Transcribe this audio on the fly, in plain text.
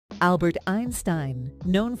Albert Einstein,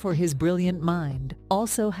 known for his brilliant mind,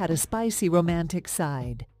 also had a spicy romantic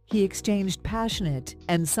side. He exchanged passionate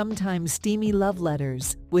and sometimes steamy love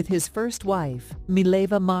letters with his first wife,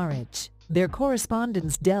 Mileva Maric. Their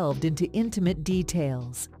correspondence delved into intimate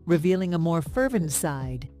details, revealing a more fervent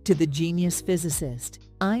side to the genius physicist.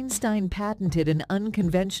 Einstein patented an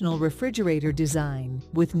unconventional refrigerator design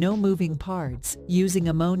with no moving parts, using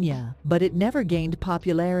ammonia, but it never gained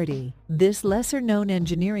popularity. This lesser-known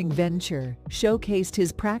engineering venture showcased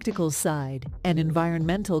his practical side and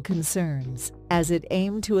environmental concerns, as it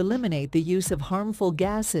aimed to eliminate the use of harmful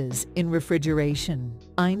gases in refrigeration.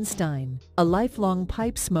 Einstein, a lifelong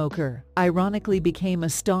pipe smoker, ironically became a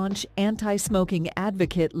staunch anti-smoking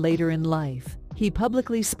advocate later in life. He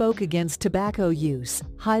publicly spoke against tobacco use,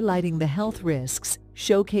 highlighting the health risks,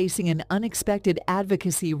 showcasing an unexpected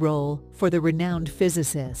advocacy role for the renowned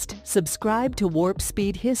physicist. Subscribe to Warp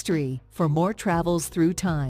Speed History for more travels through time.